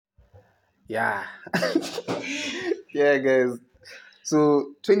Yeah. Yeah, guys.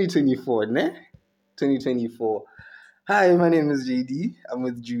 So 2024, ne? 2024. Hi, my name is JD. I'm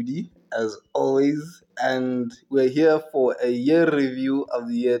with Judy, as always, and we're here for a year review of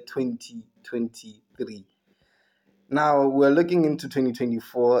the year 2023. Now, we're looking into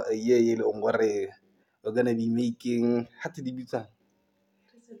 2024, a year where we're going to be making, how to do it?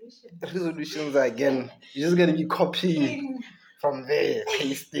 Resolutions again. You're just going to be copying from there,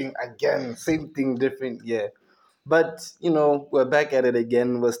 pasting again, same thing, different year. But, we're back at it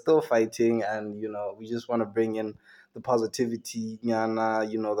again. We're still fighting, and, we just want to bring in the positivity, nyana,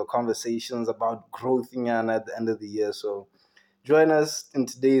 the conversations about growth, nyana, at the end of the year. So join us in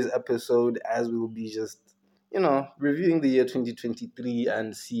today's episode as we will be just, reviewing the year 2023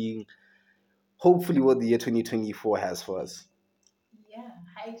 and seeing hopefully what the year 2024 has for us. Yeah,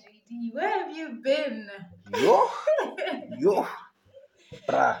 hi JD, where have you been? Yo,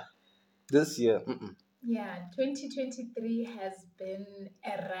 bruh, this year, Yeah, 2023 has been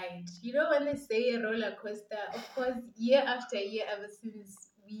a ride. You know, when they say a roller coaster, of course, year after year, ever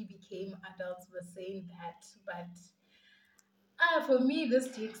since we became adults, we're saying that. But for me, this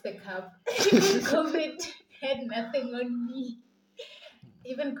takes the cup. Even COVID had nothing on me.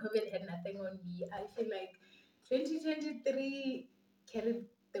 Even COVID had nothing on me. I feel like 2023 carried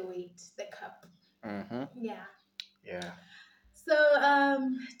the weight, the cup. Mm-hmm. Yeah. Yeah. So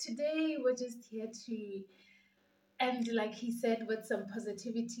today we're just here to, and like he said, with some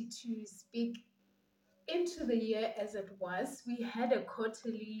positivity to speak into the year as it was. We had a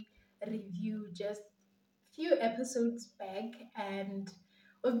quarterly review just few episodes back, and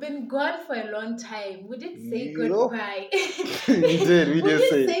we've been gone for a long time. We did say Yo. goodbye. We did. We did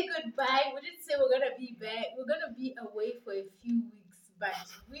say goodbye. We did say we're gonna be back. We're gonna be away for a few weeks, but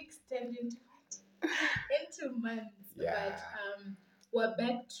weeks turned into months. Yeah. But we're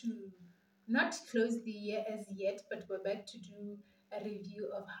back to not close the year as yet, but we're back to do a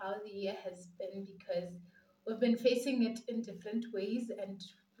review of how the year has been, because we've been facing it in different ways, and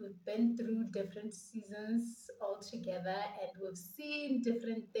we've been through different seasons altogether, and we've seen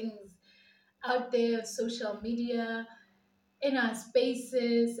different things out there, social media, in our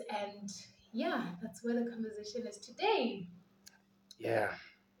spaces, and yeah, that's where the conversation is today. Yeah.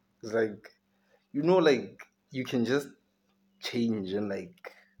 It's like, like you can just change in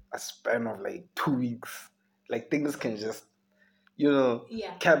like a span of like 2 weeks. Like things can just, Yeah.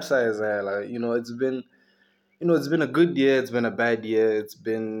 capsize. It's been a good year. It's been a bad year. It's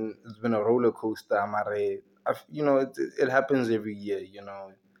been a roller coaster. It happens every year.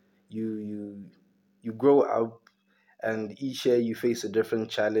 You grow up, and each year you face a different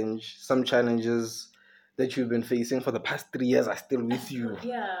challenge. Some challenges that you've been facing for the past 3 years are still with you.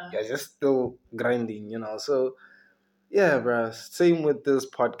 Yeah. You're just still grinding. So yeah, bro. Same with this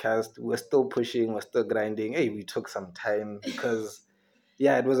podcast. We're still pushing. We're still grinding. Hey, we took some time because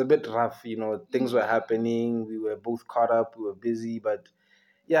yeah, it was a bit rough. Things were happening. We were both caught up. We were busy, but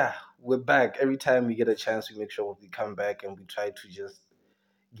yeah, we're back. Every time we get a chance, we make sure we come back and we try to just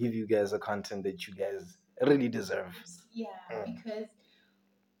give you guys the content that you guys really deserve. Yeah, because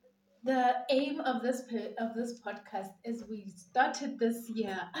the aim of this podcast is we started this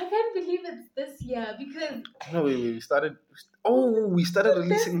year. I can't believe it's this year because No, wait, we started. Oh, we started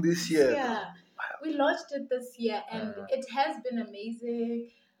releasing this year. Yeah, we launched it this year, and it has been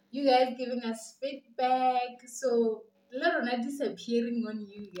amazing. You guys giving us feedback, so little not disappearing on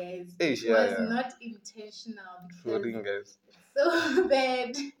you guys was not intentional, because Floating, guys. it's so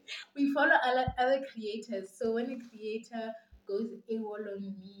bad. We follow other creators, so when a creator goes AWOL on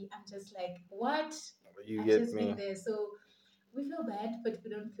me, I'm just like, what? You I've get just me. been there, so we feel bad, but we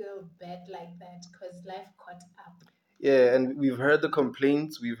don't feel bad like that because life caught up. Yeah, and we've heard the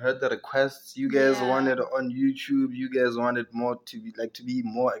complaints, we've heard the requests. You guys wanted on YouTube, you guys wanted more to be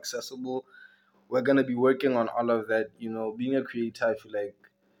more accessible. We're gonna be working on all of that. Being a creator, I feel like,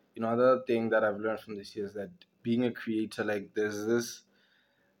 another thing that I've learned from this year is that being a creator, like there's this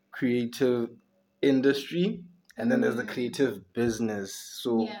creative industry and then there's the creative business.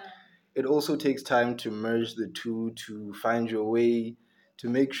 So it also takes time to merge the two, to find your way, to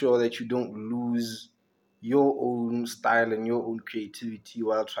make sure that you don't lose your own style and your own creativity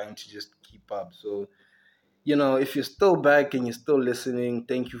while trying to just keep up. So, if you're still back and you're still listening,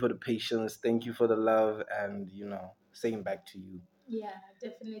 thank you for the patience, thank you for the love, and, same back to you. Yeah,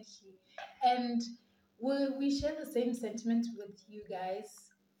 definitely. And we share the same sentiment with you guys,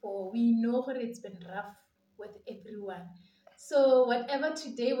 for we know that it's been rough with everyone. So whatever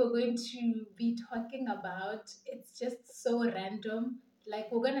today we're going to be talking about, it's just so random.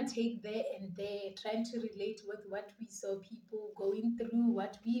 like we're gonna take there and there, trying to relate with what we saw people going through,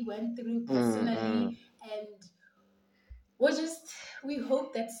 what we went through personally, and we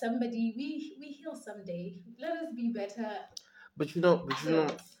hope that we heal someday. Let us be better. But you know,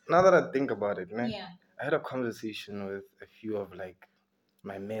 Adults. now that I think about it, Yeah. I had a conversation with a few of like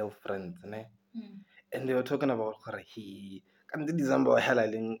my male friends, and they were talking about he come to December hella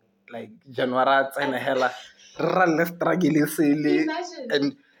like January and hella run struggle silly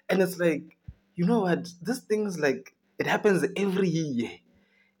Imagine. and it's like, you know what, this thing's like it happens every year.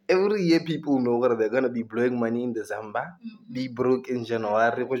 Every year people know where they're gonna be blowing money in December, be broke in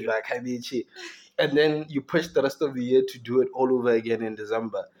January, which are cabbage, and then you push the rest of the year to do it all over again in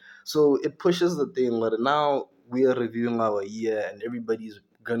December. So it pushes the thing where now we are reviewing our year and everybody's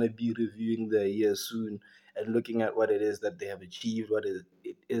gonna be reviewing their year soon and looking at what it is that they have achieved, what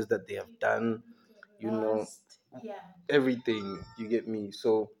it is that they have done, Yeah. everything. You get me?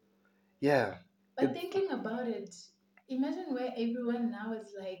 So yeah. But thinking about it, imagine where everyone now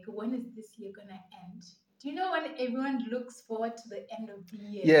is like, when is this year gonna end? Do you know when everyone looks forward to the end of the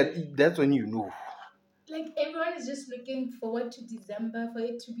year? Yeah, that's when you know. Like everyone is just looking forward to December for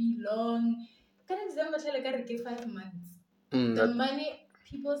it to be long. Can December tell like 5 months? The money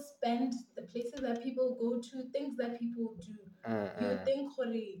people spend, the places that people go to, things that people do. You would think,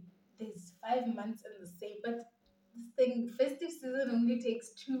 Hori, there's 5 months in the same, but this thing, festive season only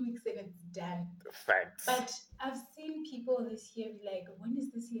takes 2 weeks and it's done. Facts. But I've seen people this year be like, when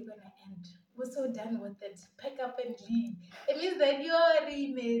is this year gonna end? We're so done with it. Pack up and leave. It means that you're a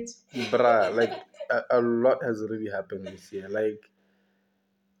remade. Bruh, like a lot has really happened this year. Like,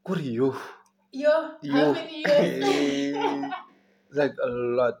 what are you? How many years? Like a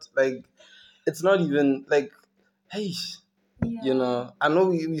lot. Like, it's not even like, hey, I know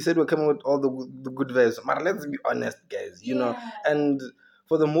we said we're coming with all the good vibes, but let's be honest, guys, and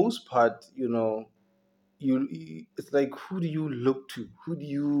for the most part, you it's like, who do you look to?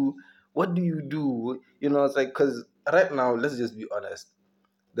 What do you do? It's like, because right now, let's just be honest,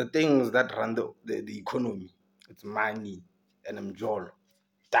 the things that run the economy, it's money and mjolo.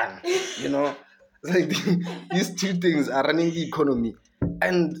 Done. It's like these two things are running the economy,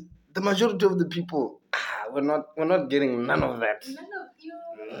 and the majority of the people, we're not getting none of that.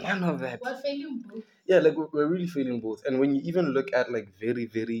 None of that. We're failing both. Yeah, like we're really failing both. And when you even look at like very,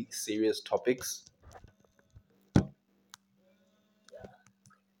 very serious topics,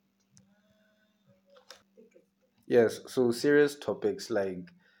 yes, so serious topics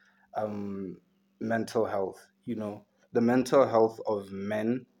like mental health, the mental health of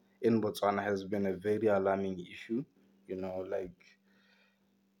men in Botswana has been a very alarming issue, like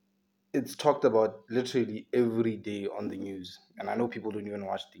it's talked about literally every day on the news. And I know people don't even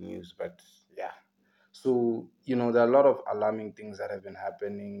watch the news, but yeah. So, there are a lot of alarming things that have been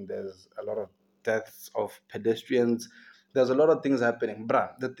happening. There's a lot of deaths of pedestrians. There's a lot of things happening.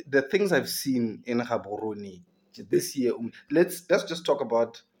 Bruh, the things I've seen in Gaborone this year, let's just talk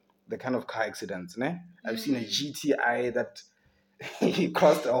about the kind of car accidents. I've seen a GTI that he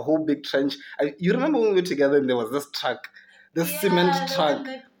crossed a whole big trench. You remember when we were together and there was this truck, this cement truck.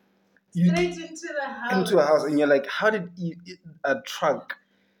 Straight into the house. Into a house, and you're like, how did a truck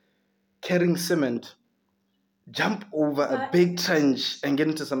carrying cement jump over a big trench and get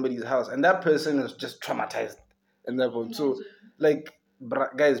into somebody's house? And that person is just traumatized. And that one. So, like,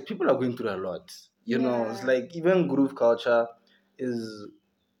 guys, people are going through a lot. It's like even groove culture is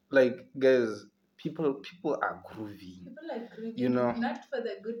like, guys, people are groovy. People are groovy, not for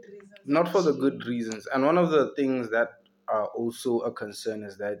the good reasons. Not for the good reasons. And one of the things that are also a concern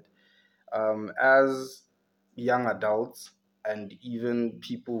is that as young adults and even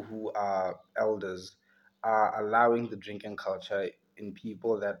people who are elders are allowing the drinking culture in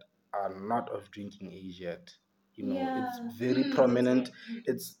people that are not of drinking age yet. It's very prominent.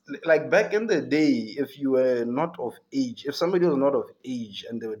 It's like back in the day, if you were not of age, if somebody was not of age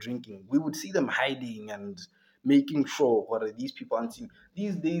and they were drinking, we would see them hiding and making sure what are these people aren't seen.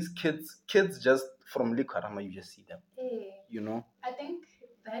 These days, kids just from Likarama, you just see them. I think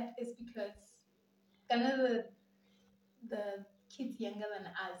that is because kind of the kids younger than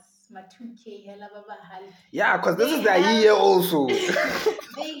us, my 2K, yeah, because this is their year also.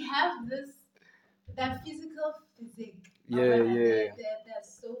 They have that physical physique. Yeah. They're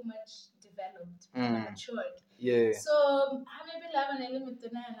so much developed and matured. Yeah. So,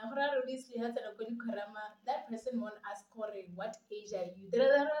 obviously, that person won't ask, what age are you?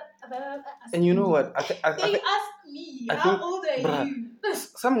 And you know what? They asked me, how old are you?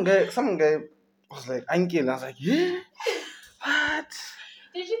 Some guy was like, Uncle. And I was like, yeah? What?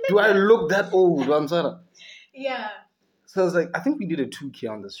 Did you think Do I look that old? I'm sorry. Yeah. So I was like, I think we did a 2K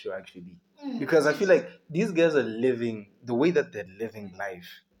on this show actually. Because I feel legit. like these guys are living the way that they're living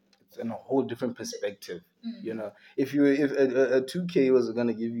life. It's in a whole different perspective. You know, if a 2K was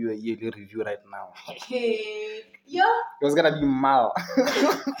gonna give you a yearly review right now, Hey, yo, it was gonna be mal.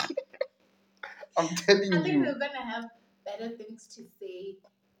 I'm telling I think you. they're gonna have better things to say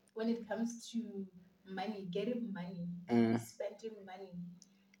when it comes to money, getting money, spending money.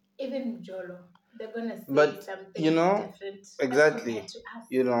 Even Jolo, they're gonna say But something you know, different as exactly. compared to us.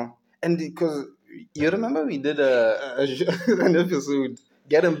 You know, and because you remember we did an episode,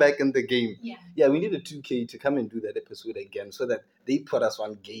 get them back in the game. Yeah. We need a 2K to come and do that episode again so that they put us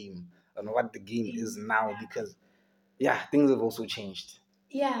on game on what the game is now because things have also changed.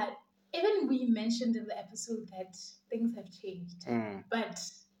 Yeah, even we mentioned in the episode that things have changed, but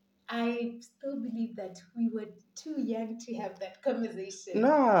I still believe that we were too young to have that conversation.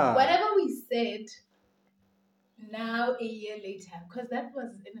 Nah. Whatever we said now, a year later, because that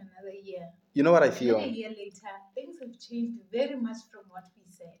was in another year. You know what I And then feel? a year later, things have changed very much from what we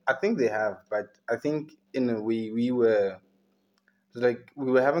said. I think they have, but I think in a way we were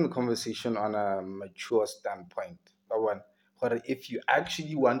having the conversation on a mature standpoint. That one, but if you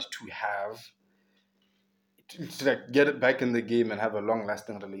actually want to have to like get it back in the game and have a long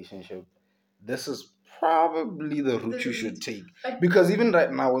lasting relationship, this is probably the route you should take. Because even right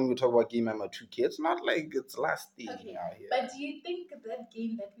now, when we talk about Game Mama 2K, it's not like it's lasting out here. But do you think that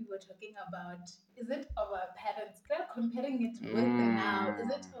game that we were talking about, is it of our parents? Kind of comparing it with now, is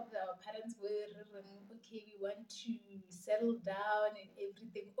it of our parents where, okay, we want to settle down and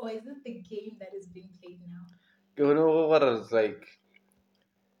everything, or is it the game that is being played now? You know what it's like?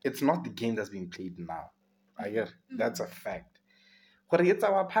 It's not the game that's being played now. I guess that's a fact. But it's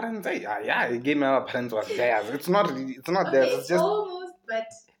our parents. The game our parents was theirs. It's not theirs. It's just almost, but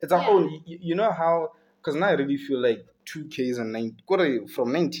it's our own. You know how? Because now I really feel like 2Ks and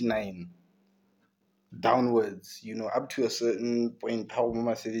from 99 downwards. You know, up to a certain point. How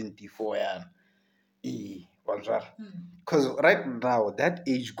mama 74 yeah. Because right now that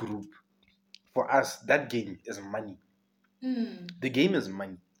age group for us that game is money. The game is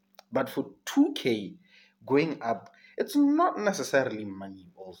money. But for 2K going up, it's not necessarily money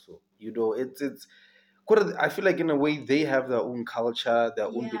also. You know, it's I feel like in a way they have their own culture, their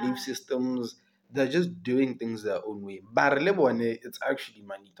own belief systems. They're just doing things their own way. But it's actually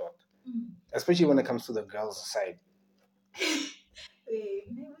money thought. Especially when it comes to the girls' side. We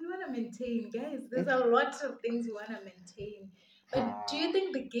want to maintain, guys. There's a lot of things we want to maintain. But do you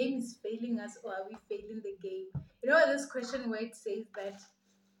think the game is failing us or are we failing the game? You know, this question where it says that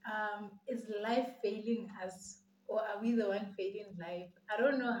is life failing us or are we the one failing life? I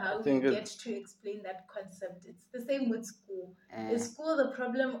don't know how we get to explain that concept. It's the same with school. Is school the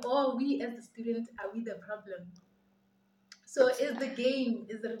problem or we as the students, are we the problem? So is the game,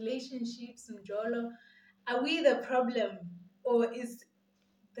 is the relationships, Mjolo, are we the problem or is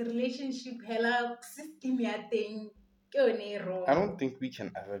the relationship hella system thing? I don't think we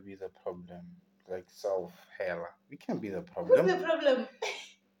can ever be the problem. Like self-hela. We can't be the problem. Who's the problem?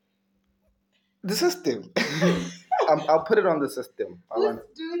 The system. I'll put it on the system. Who's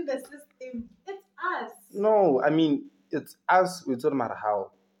doing the system? It's us. No, I mean it's us. It doesn't matter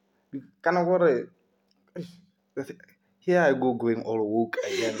how. We kind of worry. Here I go going all woke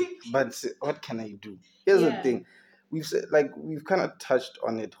again. But what can I do? Here's the thing. We've said, we've kind of touched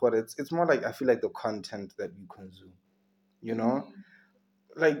on it. What it's more like I feel like the content that we consume. You know,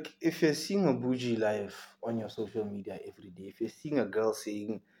 like if you're seeing a bougie life on your social media every day, if you're seeing a girl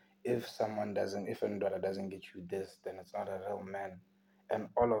saying if a daughter doesn't get you this, then it's not a real man, and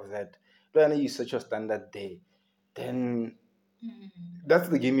all of that, when you set your standard there, then that's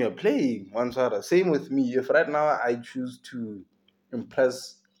the game you're playing. One sort of same with me. If right now I choose to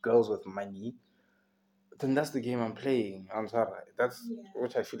impress girls with money, then that's the game I'm playing. I'm sorry. That's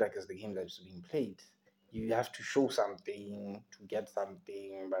what I feel like is the game that's being played. You have to show something to get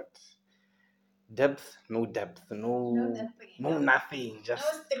something, but depth, no nothing, just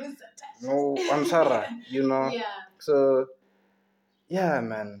no answer, you know. So yeah,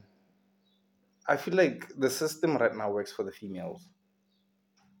 man. I feel like the system right now works for the females.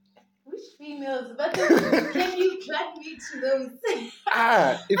 Which females? But can you plug me to those?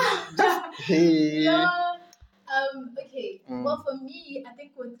 If just hey. Okay. Well, for me, I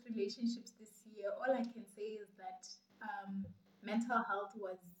think with relationships this year, all I can say is that mental health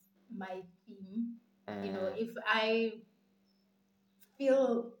was my theme. You know, if I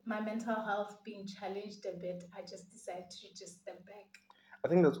feel my mental health being challenged a bit, I just decide to just step back. I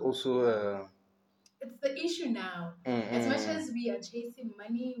think that's also it's the issue now. As much as we are chasing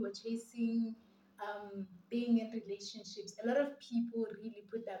money, we're chasing being in relationships, a lot of people really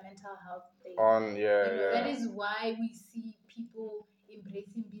put their mental health there. On, yeah, You know, that yeah. is why we see people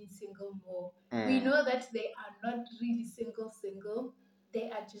embracing being single more. We know that they are not really single, they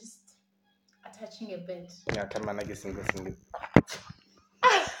are just attaching a bit. Yeah, come on, I guess single.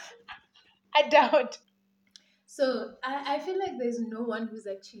 I doubt. So I feel like there's no one who's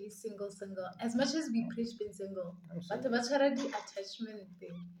actually single. As much as we preach being single, but the maturity attachment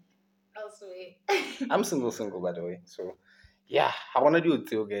thing elsewhere. I'm single, by the way. So, yeah, I want to do it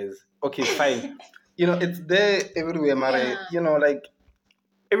too, guys. Okay, fine. You know, it's there everywhere, Mare. Yeah. You know, like,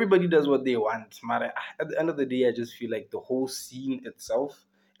 everybody does what they want, Mare. At the end of the day, I just feel like the whole scene itself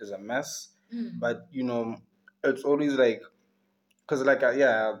is a mess. But, you know, it's always like, because, like,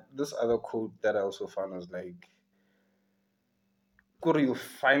 yeah, this other quote that I also found was like, "Kuro, you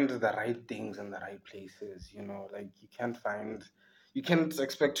find the right things in the right places, you know, like you can't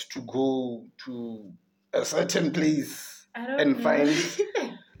expect to go to a certain place I don't and know. find,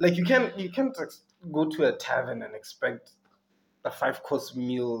 like, you can't go to a tavern and expect a 5 course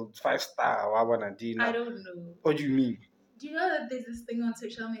meal, 5 star, Wawana dinner. I don't know. What do you mean? Do you know that there's this thing on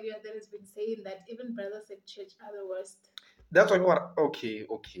social media that has been saying that even brothers at church are the worst? That's like what? Okay.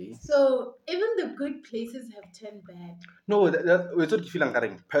 So even the good places have turned bad. No, we're not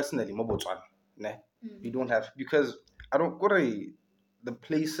feeling personally, mo Botswana, ne? We don't have, because I don't go to the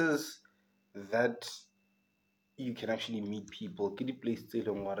places that you can actually meet people. Ke di-place tse e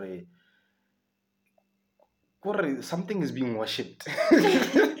leng gore something is being worshipped.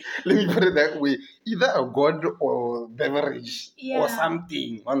 Let me put it that way. Either a god or beverage or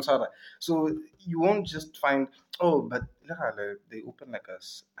something. So you won't just find, oh, but they open like a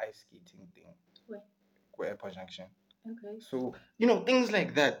ice skating thing. Where? Airport Junction. Okay. So, you know, things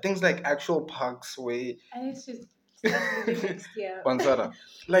like that. Things like actual parks where... I need to start living next year.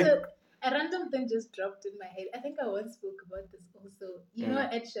 Like... So, a random thing just dropped in my head. I think I once spoke about this also. You know,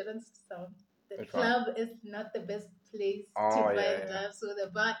 Ed Sheeran's song, the club is not the best place to find love, so the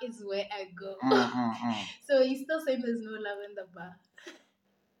bar is where I go. So he's still saying there's no love in the bar.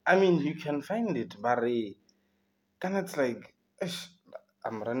 I mean, you can find it, but it's like,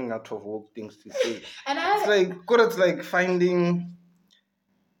 I'm running out of woke things to say. And it's like finding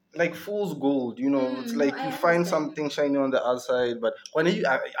like fool's gold, you know. It's like you find something shiny on the outside, but when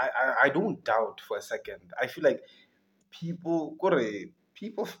I don't doubt for a second. I feel like people, let me just say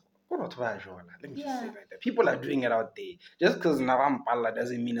it like that. People are doing it out there. Just because Navampala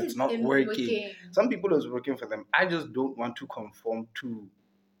doesn't mean it's not working. Some people it's working for them. I just don't want to conform to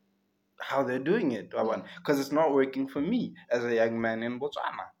how they're doing it, because it's not working for me as a young man in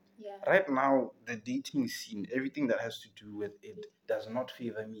Botswana. Right now, the dating scene, everything that has to do with it, does not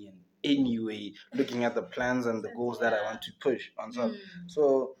favor me in any way. Looking at the plans and the goals that I want to push on top,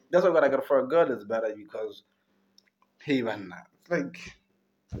 so that's what I got for a girl is better, because hey, man, it's like,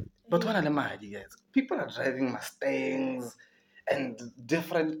 but what are the mad, you guys? People are driving Mustangs and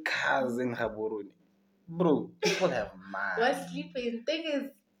different cars in Gaborone. Bro, people have mad. We're sleeping. Thing is,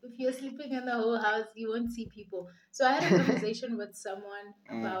 if you're sleeping in the whole house, you won't see people. So I had a conversation with someone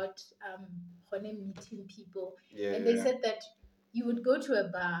about meeting people, and they said that you would go to a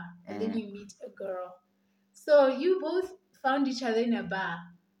bar and then you meet a girl. So you both found each other in a bar,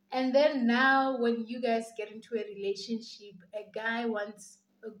 and then now when you guys get into a relationship, a guy wants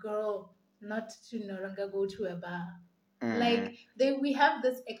a girl not to no longer go to a bar. Like we have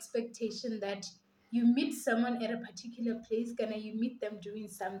this expectation that you meet someone at a particular place, you meet them doing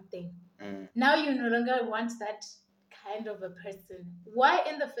something. Now you no longer want that kind of a person. Why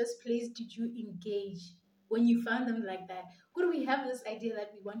in the first place did you engage when you found them like that? Could we have this idea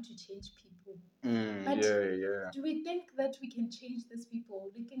that we want to change people? But do we think that we can change these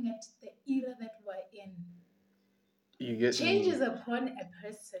people looking at the era that we're in? You get changes upon a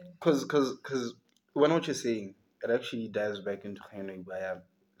person. Because when what you're saying, it actually dives back into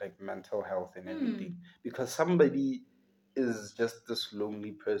like mental health and everything. Because somebody is just this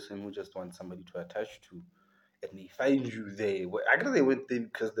lonely person who just wants somebody to attach to, and they find you there. I guess they went there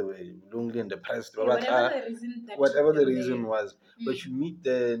because they were lonely and depressed. Whatever the reason was. But you meet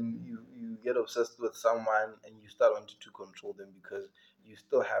them, you get obsessed with someone, and you start wanting to control them because you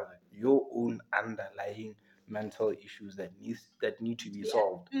still have your own underlying mental issues that need to be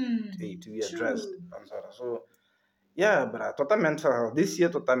solved, to be addressed. So yeah, but total mental health this year,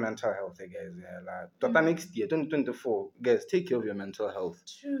 total mental health, guys. Total next year, 2024, guys, take care of your mental health.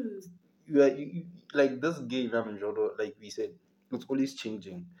 True. You like this game, like we said, it's always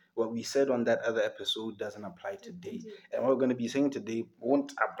changing. What we said on that other episode doesn't apply today, and what we're going to be saying today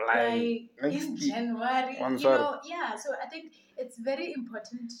won't apply in January. So I think it's very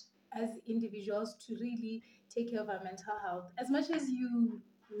important as individuals to really take care of our mental health. As much as you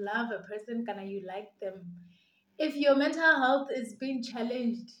love a person, can you like them? If your mental health is being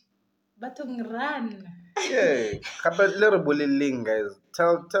challenged, batong run. Yeah, but little bullying, guys.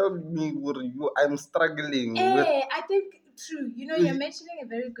 Tell me what I'm struggling with. I think true. You know, you're mentioning a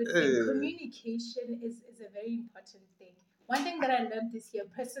very good thing. Eh, Communication is a very important thing. One thing that I learned this year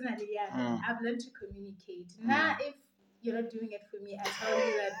personally, yeah, I've learned to communicate. Now, if you're not doing it for me, I tell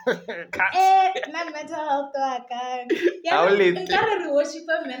you that not mental health yeah, How late? I gotta worship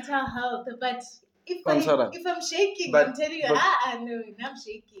mental health, but if I'm shaking, But- I'm telling you, but- no, I'm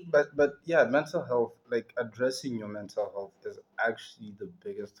shaking. But yeah, mental health, like addressing your mental health, is actually the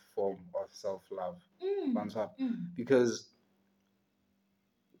biggest form of self love. Because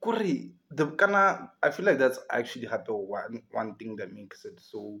I feel like that's actually the one thing that makes it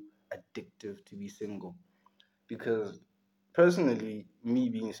so addictive to be single. Because personally, me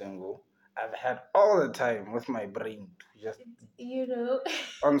being single, I've had all the time with my brain to just You know,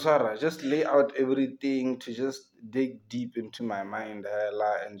 just lay out everything, to just dig deep into my mind,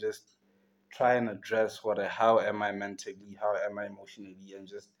 and just try and address how am I mentally, how am I emotionally, and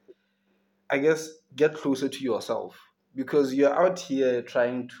just, I guess, get closer to yourself, because you're out here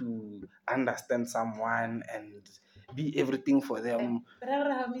trying to understand someone and be everything for them. okay,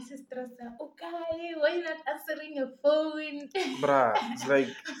 why you not answering your phone? Bruh, it's like,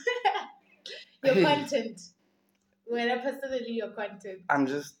 Your hey, content. Well, personally, your content.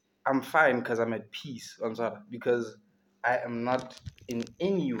 I'm fine because I'm at peace, because I am not in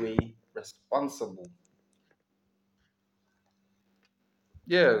any way responsible.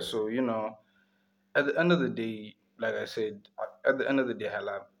 Yeah, so at the end of the day, like I said, at the end of the day,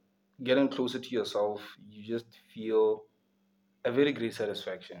 Hala, getting closer to yourself, you just feel a very great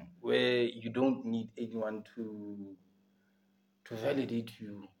satisfaction where you don't need anyone to validate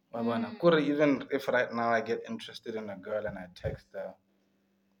you. Kore, even if right now I get interested in a girl and I text her,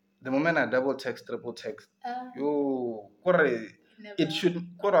 the moment I double text, triple text, kore, Never. it should,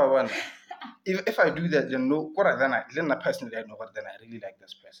 kore, if I do that, then no, kore, then I personally I know what, then I really like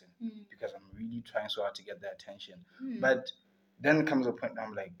this person because I'm really trying so hard to get their attention. But then comes a point where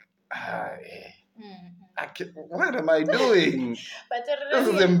I'm like, what am I doing? But This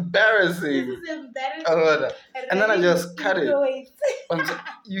is embarrassing. This is embarrassing. And then I just cut it.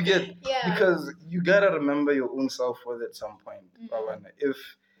 You get, because you gotta remember your own self-worth at some point. If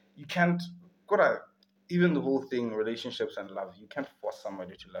you can't, even the whole thing, relationships and love, you can't force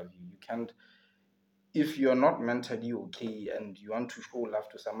somebody to love you. You can't, if you're not mentally okay and you want to show love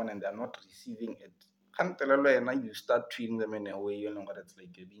to someone and they're not receiving it, you start treating them in a way, what it's like,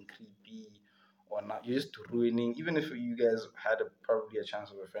 you're being creepy or not. You're just ruining, even if you guys had probably a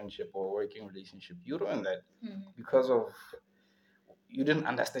chance of a friendship or a working relationship, you ruin that because of you didn't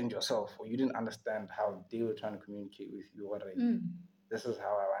understand yourself, or you didn't understand how they were trying to communicate with you, or like, this is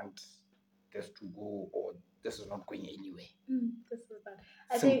how I want this to go, or this is not going anywhere. This is bad.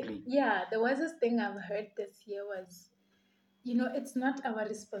 I think, the wisest thing I've heard this year was, it's not our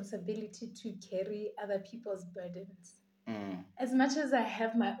responsibility to carry other people's burdens. As much as I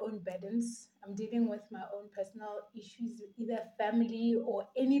have my own burdens, I'm dealing with my own personal issues, either family or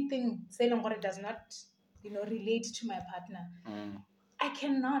anything, say it does not, relate to my partner. I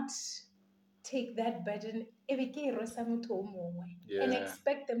cannot take that burden and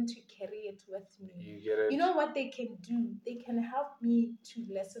expect them to carry it with me. You get it? You know what they can do? They can help me to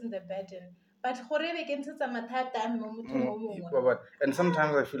lessen the burden. But and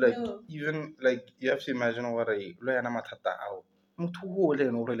sometimes I feel like No. even like you have to imagine what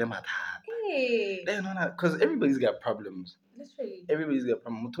because everybody's got problems. Literally. Everybody's got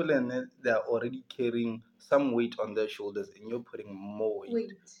problems. They're already carrying some weight on their shoulders, and you're putting more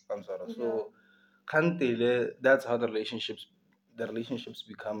weight. So can't they, that's how the relationships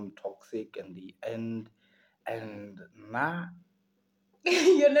become toxic and the end. And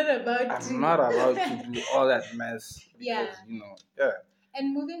You're not about I'm not about to do all that mess because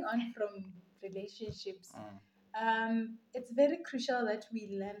And moving on from relationships, it's very crucial that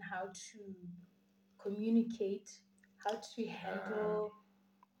we learn how to communicate, how to handle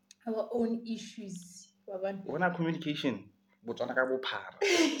our own issues. When our communication,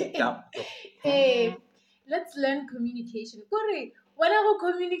 Hey, let's learn communication. Kore, when I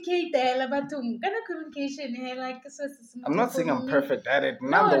communicate, communication, like I'm not saying I'm perfect at it.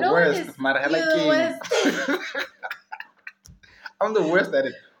 No, I'm the no worst. one is. You're the I'm the worst at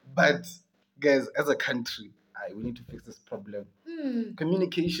it. But guys, as a country, we need to fix this problem.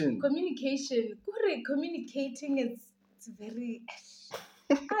 Communication. Kore, communicating is it's very.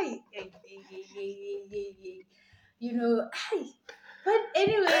 But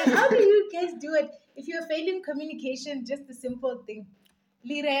Anyway, how do you guys do it? If you're failing communication, just a simple thing.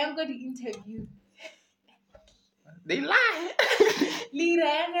 Lira, I'm going to interview. They lie. Lira,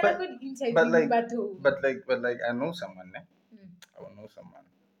 I'm But- going to interview. but like- Batu. But like, I know someone. I know someone.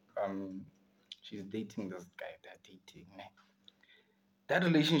 She's dating this guy. They're dating. That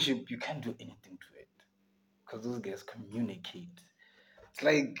relationship, you can't do anything to it because those guys communicate. It's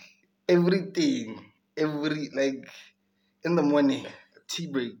like everything, like in the morning, tea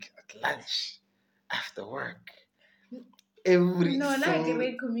break, at lunch, after work, every No, not single-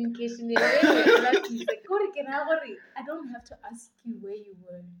 great communication. I don't have to ask you where you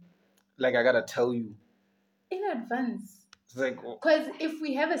were like I gotta tell you. in advance. It's like Because if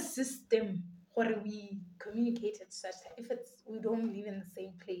we have a system where we communicate at such, if it's we don't live in the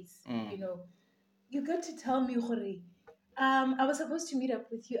same place, Mm. you know, you got to tell me, Hore, I was supposed to meet up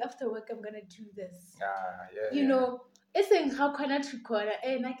with you after work. I'm gonna do this. You know, it's in how can I corner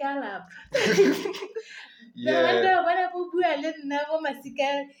and I got yeah,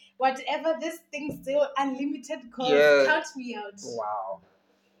 whatever this thing still unlimited calls, Yeah. count me out. wow.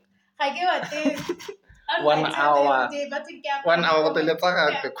 I give a thing. 1 hour. 1 hour to let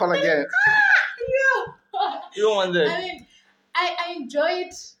call again. You don't want that. I mean, I enjoy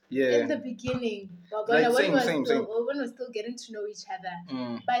it Yeah. in the beginning, but Like, when same. when we're still getting to know each other.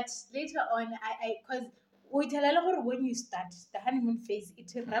 But later on, because when you start the honeymoon phase, it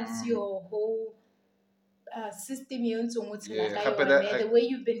erupts your whole system, the way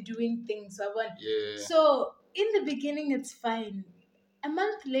you've been doing things. Yeah. So in the beginning, it's fine. A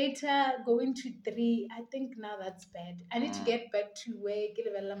month later, going to 3, I think now that's bad. I need to get back to where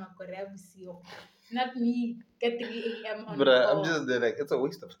not me get 3 a.m. on But call. I'm just there, like, it's a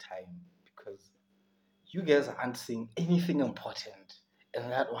waste of time because you guys aren't saying anything important in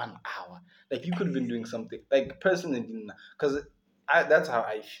that 1 hour. Like, you could have been doing something. Like, personally, because that's how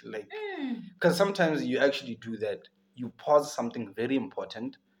I feel. Like, because sometimes you actually do that. You pause something very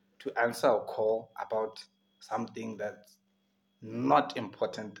important to answer a call about something that's not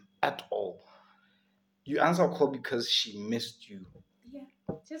important at all. You answer a call because she missed you. Yeah,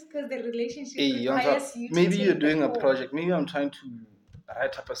 just because the relationship Hey, requires you to maybe take you're the doing a call. project. Maybe I'm trying to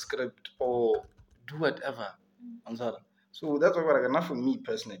write up a script or do whatever. So that's why, like, enough for me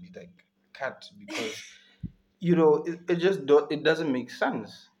personally, like, cut, because it just it doesn't make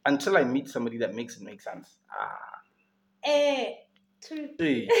sense until I meet somebody that makes it make sense. True.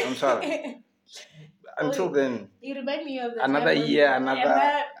 Hey, I'm sorry. Until then, You remind me of the another time year,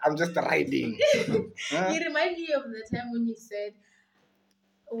 I'm just riding. You remind me of the time when you said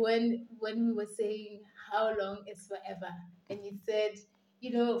when we were saying how long is forever, and you said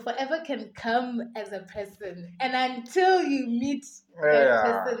forever can come as a person, and until you meet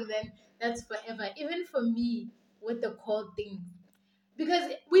that person, then that's forever. Even for me with the call thing,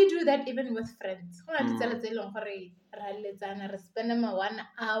 because we do that even with friends. We spend 1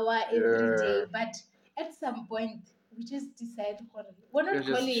 hour every day, but at some point we just decide we're not Just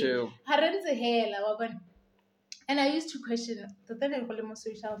calling. chill. And I used to question the thing I call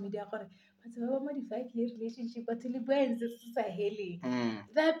social media. But 5-year relationship, but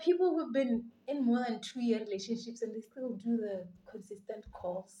there are people who've been in more than 2-year relationships and they still do the consistent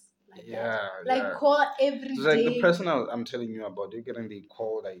calls like that. Call every It's day. like the person I'm telling you about, they're getting the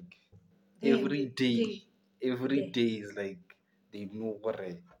call like every day. Every day is like they know what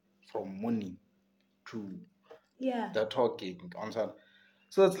from morning to they're talking on Sunday.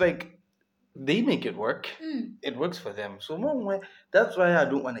 So it's like they make it work. It works for them. So that's why I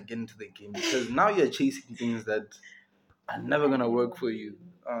don't want to get into the game, because now you're chasing things that are never gonna work for you.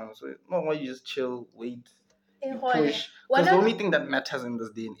 So why you just chill, wait, you push. Because the only thing that matters in this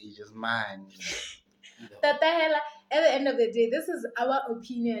day and age is man. At the end of the day, this is our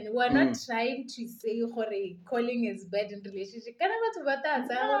opinion. We're not trying to say calling is bad in relationship.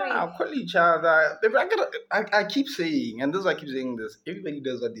 I'll call each other. I keep saying, and this is why I keep saying this. Everybody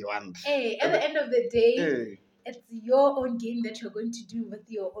does what they want. Hey, at the end of the day, it's your own game that you're going to do with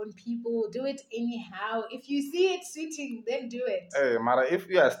your own people. Do it anyhow. If you see it suiting, then do it. Hey, Mara, if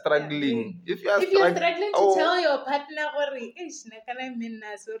you are struggling, if you're struggling to tell your partner, call,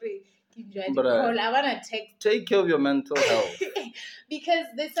 I want to text. Take care of your mental health. Because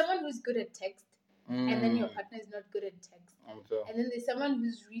there's someone who's good at text, and then your partner is not good at text. And then there's someone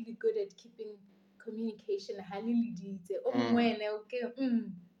who's really good at keeping communication. I mean,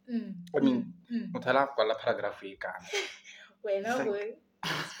 paragraph.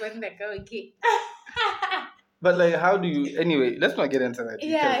 But like, how do you? Anyway, let's not get into that.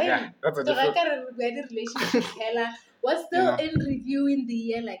 That's a different. Relationship. We're still in reviewing the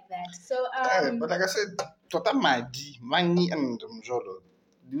year like that. So but like I said, money and mjolo.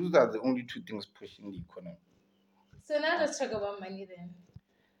 those are the only two things pushing the economy. So now let's talk about money then.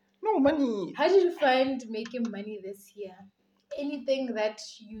 No money. How did you find making money this year? Anything that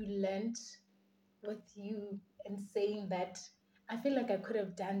you learned with you and saying that I feel like I could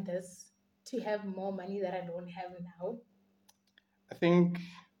have done this to have more money that I don't have now, I think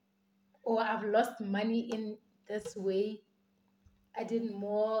or I've lost money in this way. I did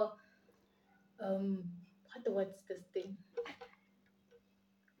more. What's this thing?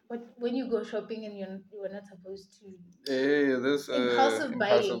 What when you go shopping and you're not supposed to this impulsive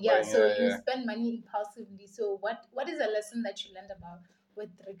buying, impulsive yeah. buying. So Yeah, you yeah. spend money impulsively. So what is a lesson that you learned about with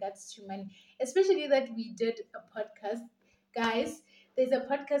regards to money, especially that we did a podcast, guys? There's a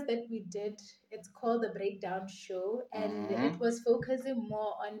podcast that we did. It's called the Breakdown Show, and it was focusing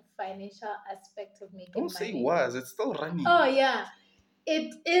more on financial aspects of making Don't say money. was. It's still running. Oh yeah,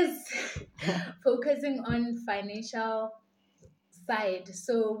 it is focusing on financial side.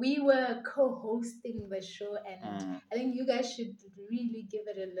 So we were co-hosting the show, and I think you guys should really give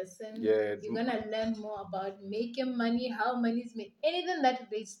it a listen. Yeah, You're gonna learn more about making money, how money is made, anything that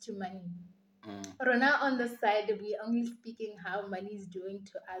relates to money. Rona on the side, we're only speaking how money is doing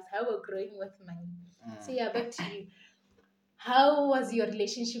to us, how we're growing with money. So yeah, back to you. How was your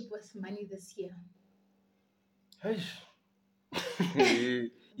relationship with money this year? you see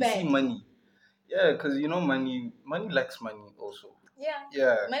Bad. money. Yeah, because you know money likes money also. Yeah.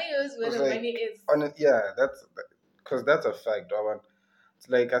 Yeah. Money knows where It's the like, money is. yeah, that's because that's a fact. It's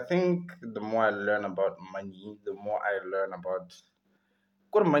like I think the more I learn about money, the more I learn about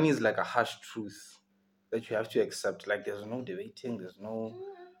good money is like a harsh truth that you have to accept. Like there's no debating, there's no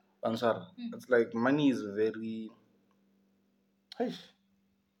answer. It's like money is very Eish,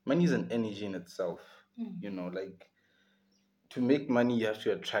 money is an energy in itself. You know, like to make money you have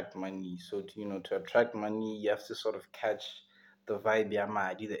to attract money. So to attract money you have to sort of catch the vibe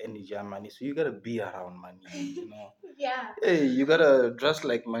money, the energy money. So you gotta be around money. Yeah. Hey, you gotta dress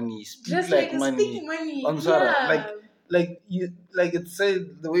like money, speak Just like like money. speak money. I'm sorry. Yeah. Like you like it's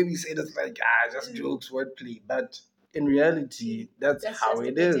said the way we say it is like just jokes, wordplay. But in reality, that's how just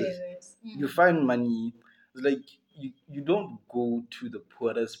it the is. potatoes. You find money. It's like you don't go to the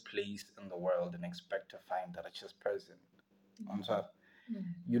poorest place in the world and expect to find the richest person. I'm sorry.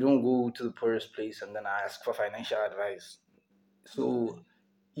 You don't go to the poorest place and then ask for financial advice. So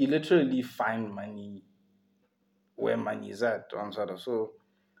you literally find money where money is at. Sort of. So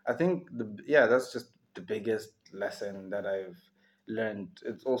I think that's just the biggest lesson that I've learned.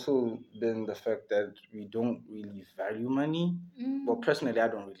 It's also been the fact that we don't really value money. Well, personally, I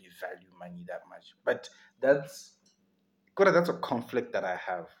don't really value money that much. But that's that's a conflict that I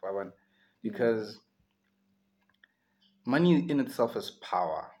have, because money in itself is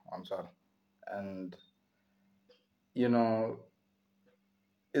power. Sorry. And you know,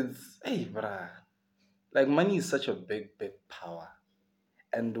 it's hey, bruh. Like money is such a big, big power.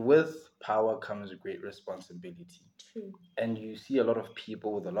 And with power comes great responsibility. True. And you see a lot of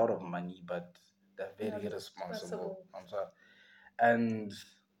people with a lot of money, but they're very Not irresponsible. responsible. And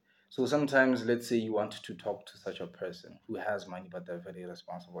so sometimes, let's say you want to talk to such a person who has money, but they're very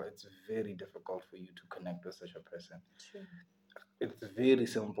irresponsible. It's very difficult for you to connect with such a person. True. It's very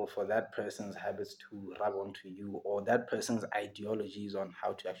simple for that person's habits to rub onto you, or that person's ideologies on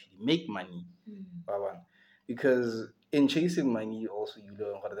how to actually make money. Because in chasing money, also you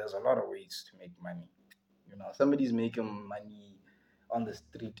learn that there's a lot of ways to make money. Somebody's making money on the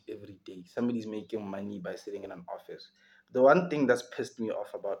street every day. Somebody's making money by sitting in an office. The one thing that's pissed me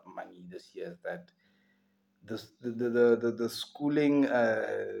off about money this year is that the schooling,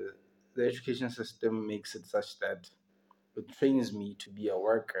 the education system makes it such that it trains me to be a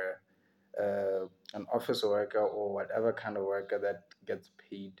worker, an office worker or whatever kind of worker that gets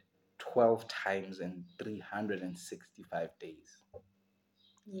paid 12 times in 365 days.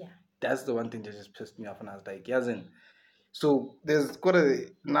 Yeah. That's the one thing that just pissed me off. And I was like, Yazin. So there's got a,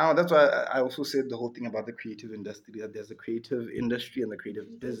 now that's why I also said the whole thing about the creative industry, that there's a creative industry and the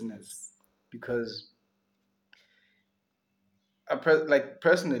creative business. Because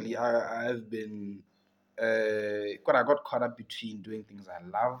personally, I've been, I got caught up between doing things I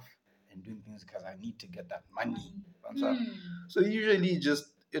love and doing things because I need to get that money. So usually just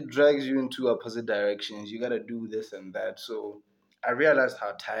it drags you into opposite directions. You gotta do this and that. So I realized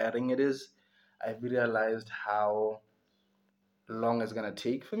how tiring it is. I realized how long it's gonna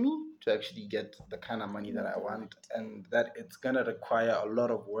take for me to actually get the kind of money that I want, and that it's gonna require a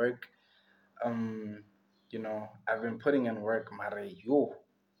lot of work. I've been putting in work, Mare,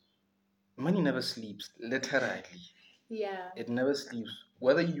 money never sleeps, literally. Yeah. It never sleeps.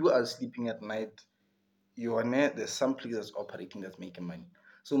 Whether you are sleeping at night, there's some place that's operating that's making money.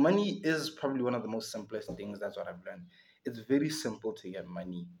 So money is probably one of the most simplest things. That's what I've learned. It's very simple to get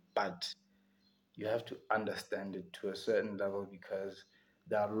money, but you have to understand it to a certain level because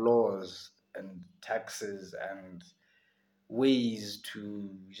there are laws and taxes and ways to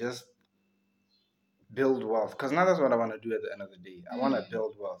just build wealth. Because now that's what I want to do at the end of the day. I want to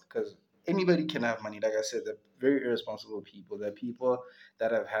build wealth because anybody can have money. Like I said, they're very irresponsible people. They're people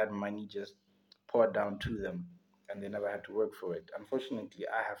that have had money just poured down to them and they never had to work for it. Unfortunately,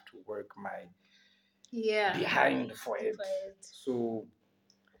 I have to work my behind for it. So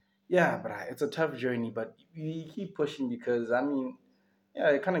yeah, but it's a tough journey, but we keep pushing because I mean, yeah,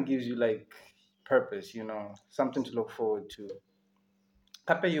 it kind of gives you like purpose, something to look forward to.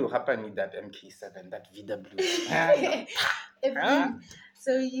 Papa, you happen need that MK7, that VW.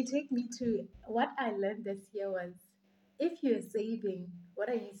 So you take me to what I learned this year was if you're saving, what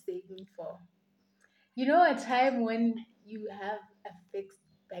are you saving for? You know, a time when you have a fixed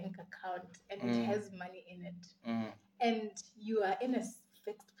bank account and it has money in it, and you are in a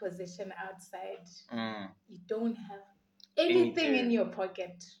fixed position outside, you don't have anything in your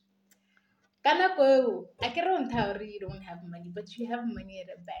pocket. I can't you don't have money, but you have money at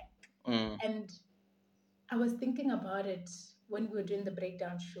a bank. And I was thinking about it when we were doing the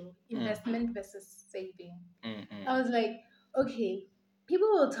breakdown show, investment versus saving. I was like, okay, people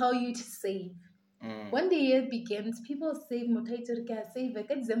will tell you to save. When the year begins, people save motator ka save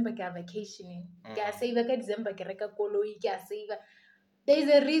ka December ka vacationing. Ka save ka December ka reka koloi ka save. There's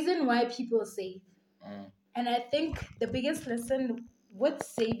a reason why people save. And I think the biggest lesson with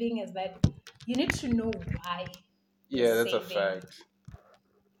saving is that you need to know why. Yeah, that's saving. A fact.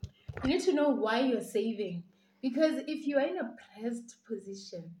 You need to know why you're saving. Because if you are in a pressed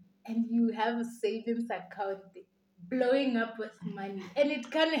position and you have a savings account blowing up with money and it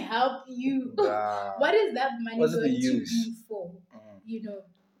can help you, what is that money going to be for?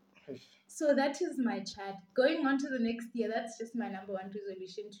 So that is my chat. Going on to the next year, that's just my number one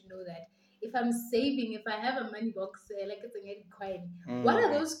resolution, to know that if I'm saving, if I have a money box, like it's a coin, what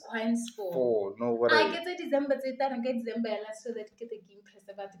are those coins for? I get a December, so that get a game press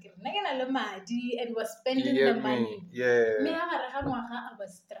about and was spending the money. I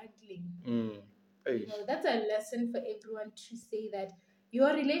was struggling. That's a lesson for everyone to say that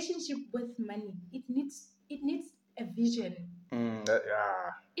your relationship with money, it needs a vision.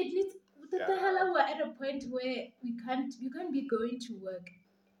 It needs we're at a point where you can't be going to work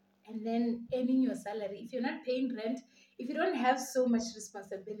and then earning your salary. If you're not paying rent, if you don't have so much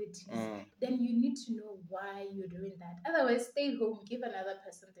responsibilities, then you need to know why you're doing that. Otherwise, stay home, give another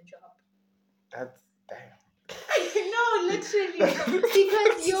person the job. That's damn. No, literally,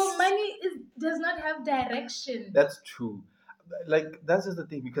 because your money does not have direction. That's true. Like that's just the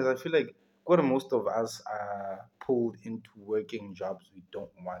thing, because I feel like most of us are pulled into working jobs we don't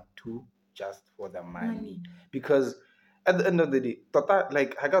want to just for the money. Because at the end of the day,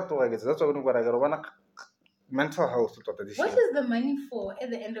 like I got to that's what I got mental health. What is the money for at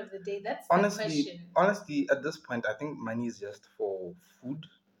the end of the day? That's the question. Honestly, at this point, I think money is just for food.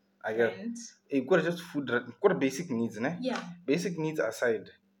 I guess it got just food. Got basic needs, ne? Yeah. Basic needs aside,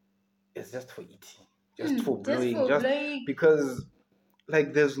 it's just for eating, just for blowing, just because,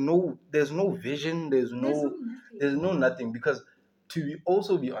 like, there's no vision, there's no nothing. Because to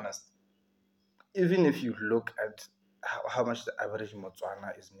also be honest, even if you look at how much the average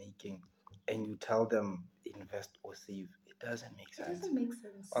Motswana is making, and you tell them invest or save, it doesn't make sense. It doesn't make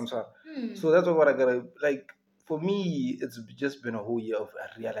sense. I'm sorry. So that's what I gotta like. For me, it's just been a whole year of a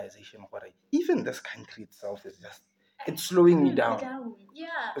realization what even this country itself is just, it's slowing me down. Yeah.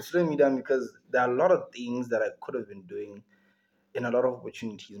 It's slowing me down because there are a lot of things that I could have been doing in a lot of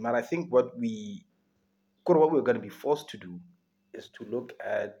opportunities. But I think what we're going to be forced to do is to look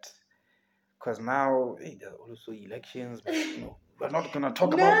at, because now there's also elections, but we're not going to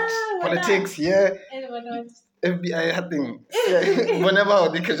talk about politics here. FBI happening. Whenever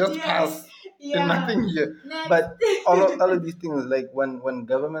they can just pass. There's nothing here. Next. But all of these things, like when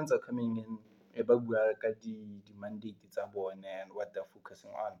governments are coming in, the mandate and what they're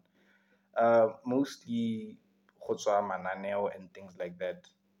focusing on, mostly mananeo and things like that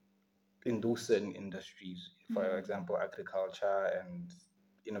in those certain industries, for example, agriculture and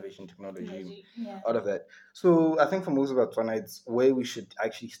innovation technology, all of that. So I think for most of us, it's where we should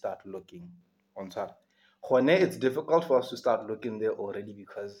actually start looking on top. It's difficult for us to start looking there already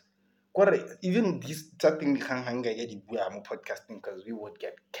because even this thing podcasting, because we would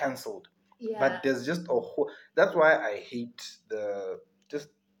get cancelled. Yeah. But there's just a whole. That's why I hate the just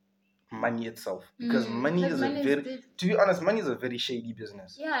money itself, because money is to be honest, money is a very shady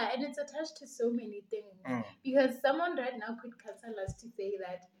business. Yeah, and it's attached to so many things. Mm. Because someone right now could cancel us to say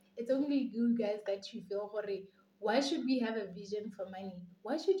that it's only you guys that you feel horry. Why should we have a vision for money?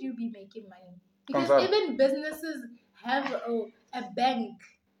 Why should you be making money? Because Concern. even businesses have a bank.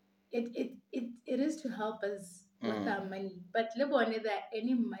 It is to help us with our money. But Lebone, that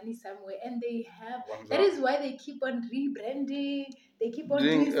any money somewhere, and they have. That is why they keep on rebranding. They keep on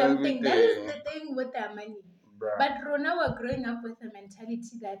doing something. That is the thing with their money. Bruh. But Rona were growing up with a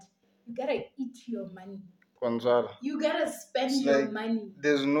mentality that you gotta eat your money. Concern. You gotta spend It's your like money.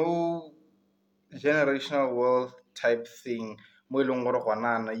 there's no generational wealth type thing. Mo e leng gore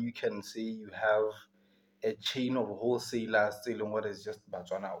gona na you can say you have a chain of wholesalers tse e leng gore is just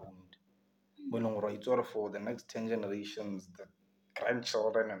Batswana owned. Mo e leng gore it's sort of for the next 10 generations, the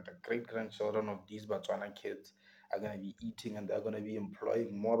grandchildren and the great grandchildren of these Batswana kids are going to be eating and they're going to be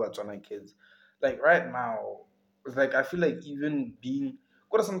employing more Batswana kids. Like right now, it's like I feel like even being,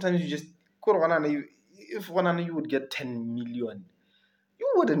 sometimes you just, if you would get 10 million,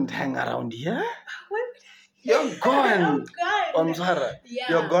 you wouldn't hang around here. You're gone. I'm gone.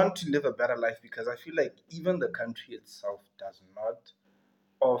 You're gone to live a better life, because I feel like even the country itself does not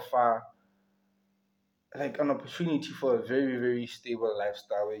offer like an opportunity for a very, very stable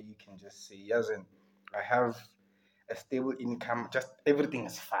lifestyle where you can just say, yes, and I have a stable income, just everything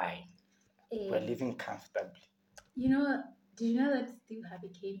is fine. We're living comfortably. You know, did you know that Steve Harvey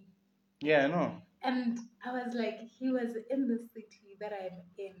came? Yeah, I know. And I was like, he was in the city that I'm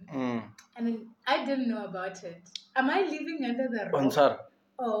in. And I didn't know about it. Am I living under the rock?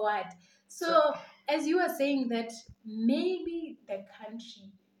 Or what? So, as you were saying that maybe the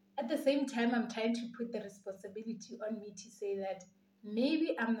country, at the same time, I'm trying to put the responsibility on me to say that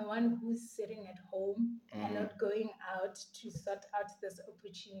maybe I'm the one who's sitting at home and not going out to sort out these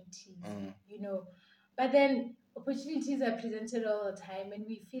opportunities, you know. But then opportunities are presented all the time, and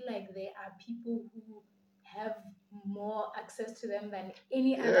we feel like there are people who have more access to them than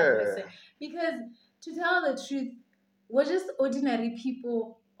any other person. Because to tell the truth, we're just ordinary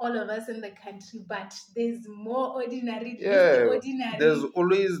people, all of us in the country, but there's more ordinary. There's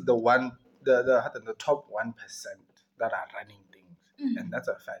always the one, the top 1% that are running things, and that's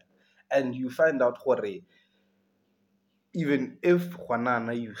a fact. And you find out what even if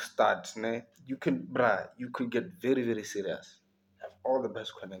you start, you could get very, very serious. Have all the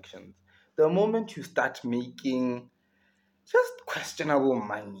best connections. The moment you start making just questionable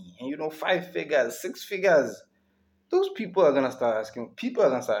money, and 5 figures, 6 figures, those people are gonna start asking. People are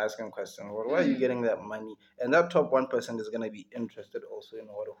gonna start asking questions. Well, where are you getting that money? And that top 1% is gonna be interested also in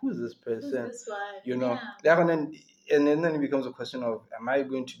who's this person? Who's this one? And then it becomes a question of, am I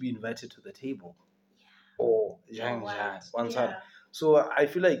going to be invited to the table? Or Jang. So I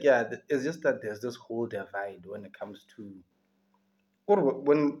feel like it's just that there's this whole divide when it comes to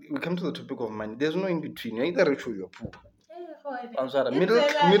when we come to the topic of money. There's no in between. You're either rich or you're poor. I'm sorry, middle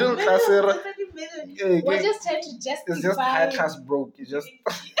class. We're just trying to justify. It's just high class broke. It's just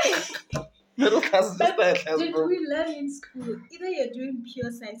middle class is just high class did broke. we learn in school? Either you're doing pure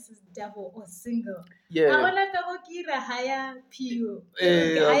sciences, double, or single. Yeah. I wanna go higher pure.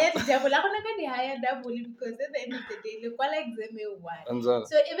 Higher double. I wanna go higher double because at the end of the day, look what exam one.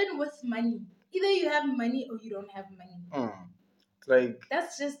 So even with money, either you have money or you don't have money. Like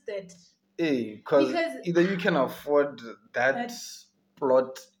that's just it. Because either you can afford that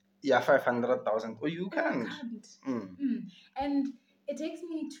plot, 500,000, or you can't. And it takes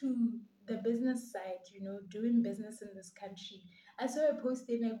me to the business side, doing business in this country. I saw a post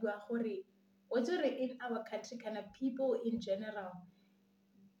in Eguahore, in our country, kind of people in general,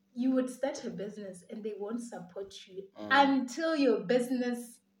 you would start a business and they won't support you until your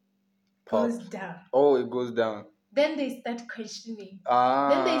business goes down. Oh, it goes down. Then they start questioning.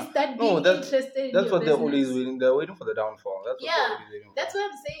 Then they start being interested in that's your what business. They're always waiting. They're waiting for the downfall. That's what they're always waiting for. That's what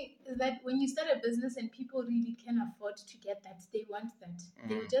I'm saying. Is that when you start a business and people really can afford to get that, they want that.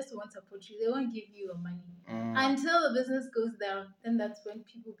 They just won't support you. They won't give you your money until the business goes down. Then that's when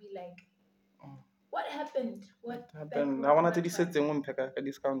people be like, "What happened? What happened? I want to set a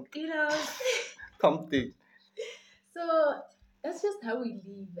discount. Something." So that's just how we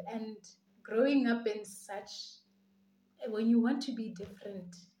live, and growing up in such. When you want to be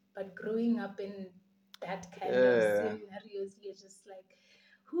different, but growing up in that kind of scenarios, you're just like,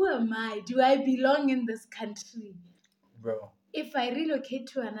 who am I? Do I belong in this country? Bro. If I relocate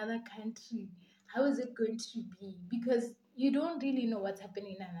to another country, how is it going to be? Because you don't really know what's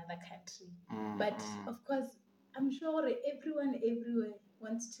happening in another country. But of course, I'm sure everyone everywhere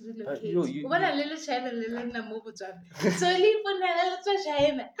wants to relocate. You little child, so leave on a little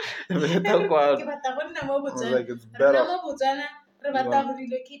child. Like it's better. So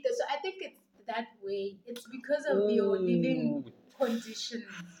I think it's that way, it's because of your living Ooh. conditions,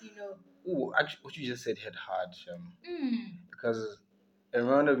 you know. Ooh, actually, what you just said hit hard, Mm. because it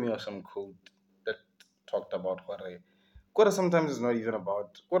reminded me of some quote that talked about what sometimes is not even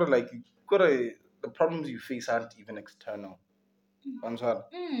about what the problems you face aren't even external. Answer.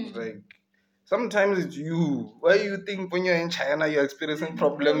 It's Mm. like sometimes it's you. Why you think when you're in China you're experiencing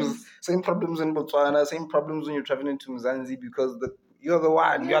problems, same problems in Botswana, same problems when you're traveling to Mzanzi because you're the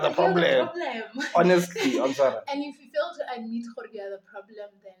one, you're the You're the problem. problem. Honestly, answer. And if you fail to admit you're the problem,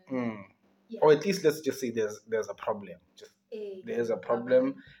 then yeah. Or at least let's just say there's a problem. Just there's a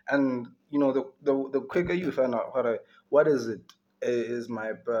problem, and the quicker you find out what is it, is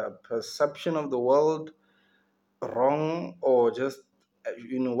my perception of the world wrong, or just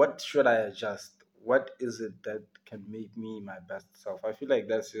what should I adjust? What is it that can make me my best self? I feel like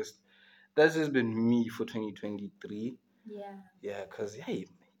that's just been me for 2023. Yeah, because hey,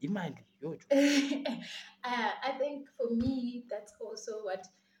 imagine yo. I think for me, that's also what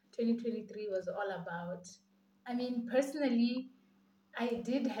 2023 was all about. I mean, personally, I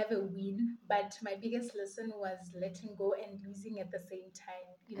did have a win, but my biggest lesson was letting go and losing at the same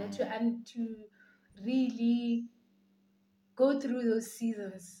time. You know, to really go through those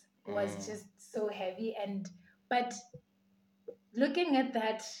seasons was just so heavy. But looking at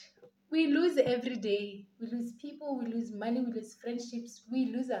that, we lose every day. We lose people, we lose money, we lose friendships, we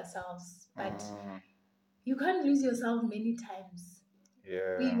lose ourselves. But you can't lose yourself many times. We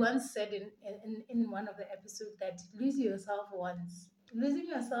Yeah. once said in one of the episodes that lose yourself once. Losing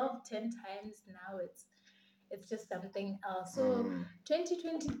yourself 10 times now, it's just something else. So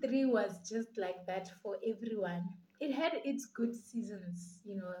 2023 was just like that for everyone. It had its good seasons,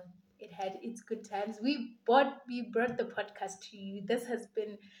 you know. It had its good times. We brought the podcast to you. This has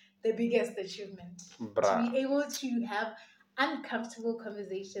been the biggest achievement. To be able to have uncomfortable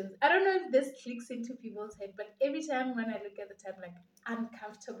conversations. I don't know if this clicks into people's head, but every time when I look at the time, like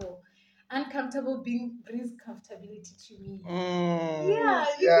uncomfortable. Uncomfortable brings comfortability to me. Yeah,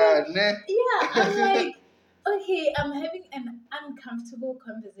 I'm like, okay, I'm having an uncomfortable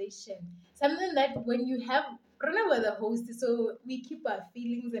conversation. Something that when you have, remember the host, so we keep our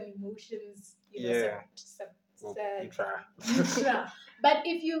feelings and emotions, neutral. But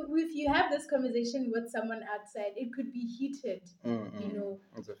if you have this conversation with someone outside, it could be heated. You know,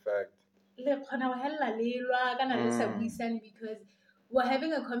 it's a fact. Because we're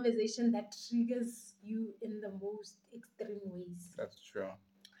having a conversation that triggers you in the most extreme ways. That's true.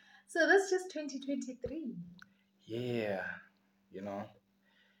 So that's just 2023. Yeah,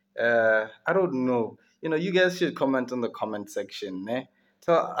 I don't know. You guys should comment in the comment section.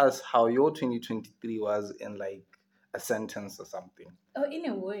 Tell us how your 2023 was in like a sentence or something. Oh, in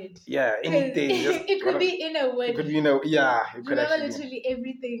a word. Yeah, anything. It could be in a word. It could be it could Remember actually literally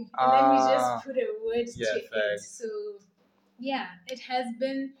everything. And then we just put a word to it. facts. So yeah, it has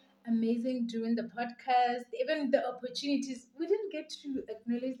been amazing doing the podcast. Even the opportunities, we didn't get to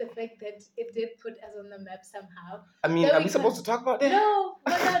acknowledge the fact that it did put us on the map somehow. I mean, are we supposed to talk about that? No,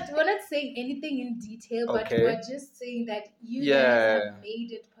 we're not saying anything in detail, but we're just saying that you guys have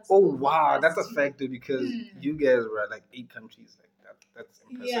made it possible. Oh wow, that's a factor because you guys were like 8 countries like that. That's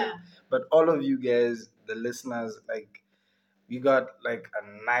impressive. Yeah. But all of you guys, the listeners, like we got like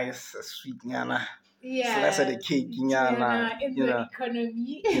a nice sweet nyana. Slice of the cake, nyana, in the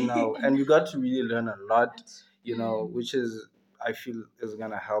economy. And we got to really learn a lot, which is I feel is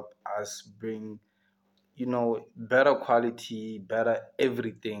gonna help us bring better quality, better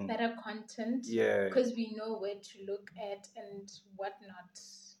everything. Better content. Yeah. Because we know where to look at and whatnot.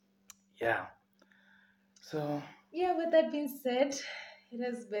 Yeah. So. Yeah, with that being said, it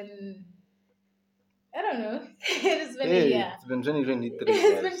has been, I don't know. It has been a year. It's been 2023.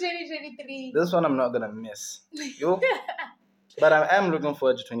 It's been 2023. This one I'm not going to miss. But I am looking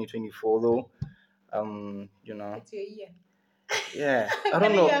forward to 2024 though. It's your year. Yeah, I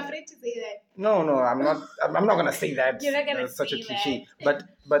don't know. You're afraid to say that. No, I'm not. I'm not gonna say that. You're not gonna That's such a cliche. But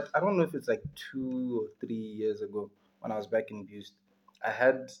I don't know if it's like 2 or 3 years ago when I was back in Boost. I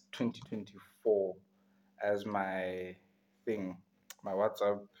had 2024 as my thing, my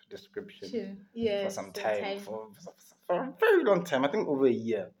WhatsApp description for some time, for a very long time. I think over a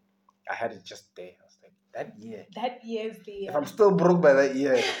year. I had it just there. I was like, that year. That year's the year. If I'm still broke by that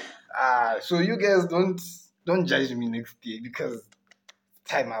year, so you guys don't judge me next year because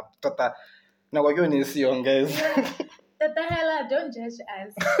time up. Tata, now we're going to see on guys. Tata hella, don't judge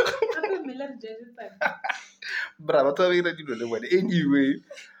us. I'm Miller judges us. Bro, what's up? Anyway.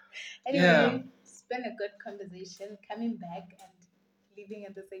 It's been a good conversation. Coming back and leaving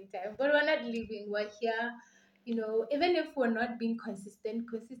at the same time, but we're not leaving. We're here even if we're not being consistent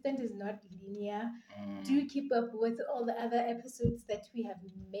is not linear. Do keep up with all the other episodes that we have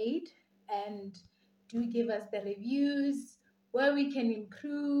made, and do give us the reviews where we can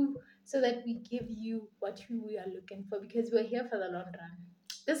improve, so that we give you what we are looking for, because we're here for the long run.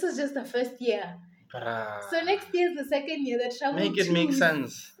 This is just the first year. So next year is the second year. The trouble Make it make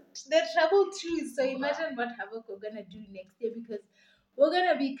sense. The trouble choose. So imagine what havoc we're gonna do next year, because we're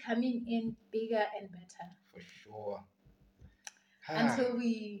gonna be coming in bigger and better. For sure. Until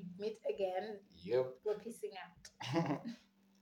we meet again. Yep. We're peacing out.